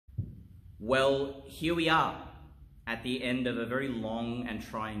Well, here we are at the end of a very long and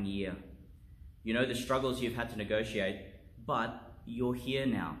trying year. You know the struggles you've had to negotiate, but you're here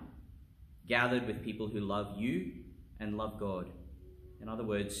now, gathered with people who love you and love God. In other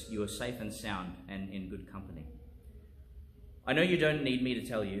words, you are safe and sound and in good company. I know you don't need me to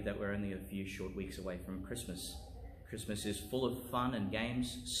tell you that we're only a few short weeks away from Christmas. Christmas is full of fun and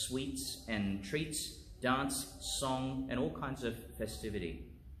games, sweets and treats, dance, song, and all kinds of festivity.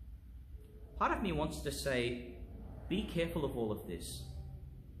 Part of me wants to say, be careful of all of this.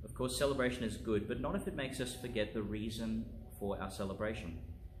 Of course, celebration is good, but not if it makes us forget the reason for our celebration.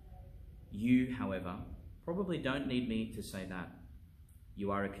 You, however, probably don't need me to say that. You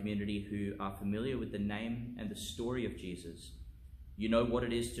are a community who are familiar with the name and the story of Jesus. You know what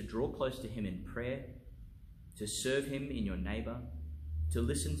it is to draw close to him in prayer, to serve him in your neighbour, to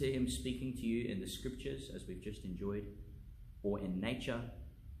listen to him speaking to you in the scriptures, as we've just enjoyed, or in nature,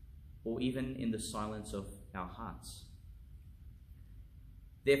 or even in the silence of our hearts.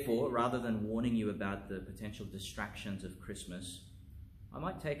 Therefore, rather than warning you about the potential distractions of Christmas, I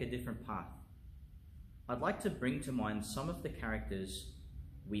might take a different path. I'd like to bring to mind some of the characters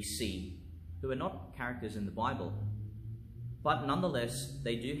we see who are not characters in the Bible, but nonetheless,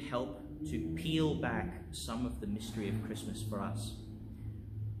 they do help to peel back some of the mystery of Christmas for us.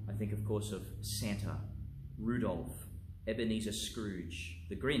 I think, of course, of Santa, Rudolph, Ebenezer Scrooge,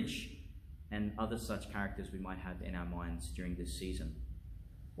 the Grinch, and other such characters we might have in our minds during this season.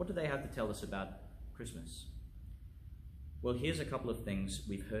 What do they have to tell us about Christmas? Well, here's a couple of things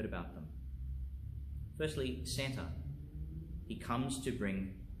we've heard about them. Firstly, Santa. He comes to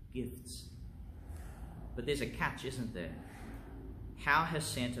bring gifts. But there's a catch, isn't there? How has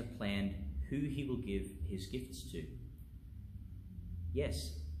Santa planned who he will give his gifts to?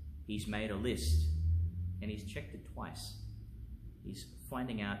 Yes, he's made a list, and he's checked it twice. He's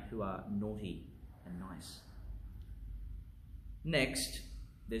finding out who are naughty and nice. Next,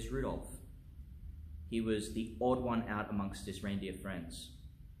 there's Rudolph. He was the odd one out amongst his reindeer friends.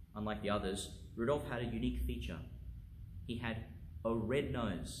 Unlike the others, Rudolph had a unique feature. He had a red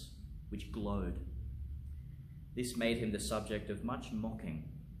nose which glowed. This made him the subject of much mocking,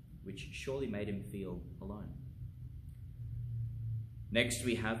 which surely made him feel alone. Next,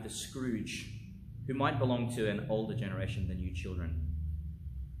 we have the Scrooge, who might belong to an older generation than you children.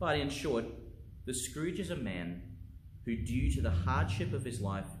 But in short, the Scrooge is a man who, due to the hardship of his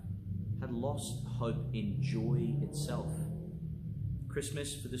life, had lost hope in joy itself.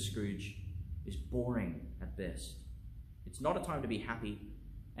 Christmas for the Scrooge is boring at best. It's not a time to be happy,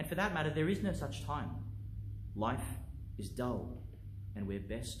 and for that matter, there is no such time. Life is dull, and we're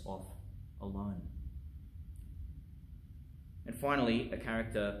best off alone. And finally, a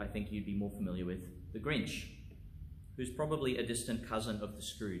character I think you'd be more familiar with, the Grinch, who's probably a distant cousin of the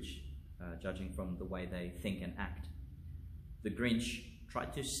Scrooge, judging from the way they think and act. The Grinch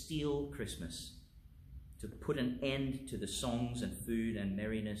tried to steal Christmas, to put an end to the songs and food and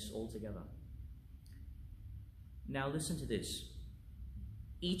merriness altogether. Now listen to this.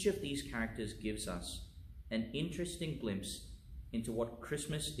 Each of these characters gives us an interesting glimpse into what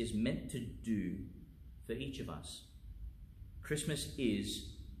Christmas is meant to do for each of us. Christmas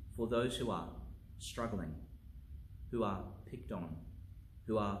is for those who are struggling, who are picked on,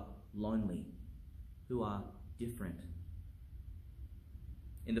 who are lonely, who are different.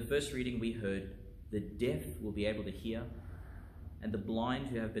 In the first reading we heard, the deaf will be able to hear, and the blind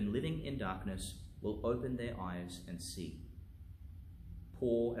who have been living in darkness will open their eyes and see.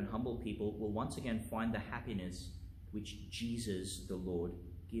 Poor and humble people will once again find the happiness which Jesus the Lord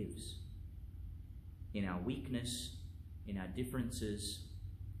gives. In our weakness, in our differences,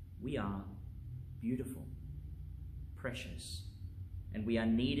 we are beautiful, precious, and we are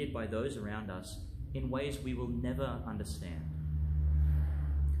needed by those around us in ways we will never understand.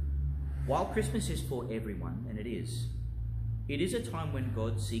 While Christmas is for everyone, and it is a time when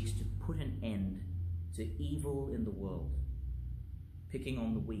God seeks to put an end to evil in the world, picking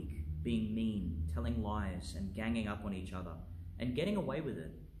on the weak, being mean, telling lies, and ganging up on each other, and getting away with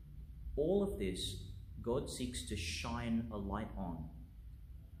it. All of this, God seeks to shine a light on.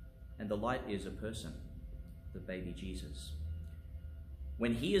 And the light is a person, the baby Jesus.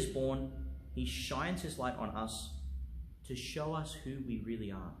 When he is born, he shines his light on us to show us who we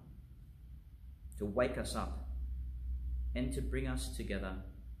really are, to wake us up, and to bring us together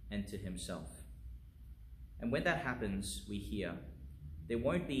and to himself. And when that happens, we hear, there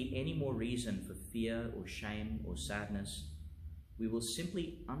won't be any more reason for fear or shame or sadness. We will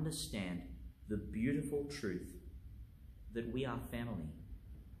simply understand the beautiful truth that we are family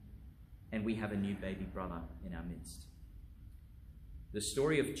and we have a new baby brother in our midst. The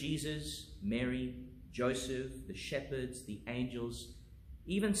story of Jesus, Mary, Joseph, the shepherds, the angels,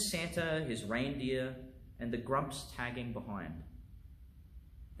 even Santa, his reindeer, and the grumps tagging behind.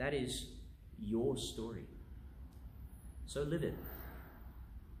 That is your story. So live it,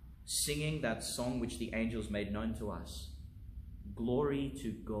 singing that song which the angels made known to us. Glory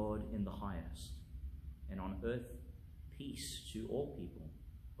to God in the highest, and on earth peace to all people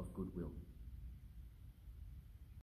of good will.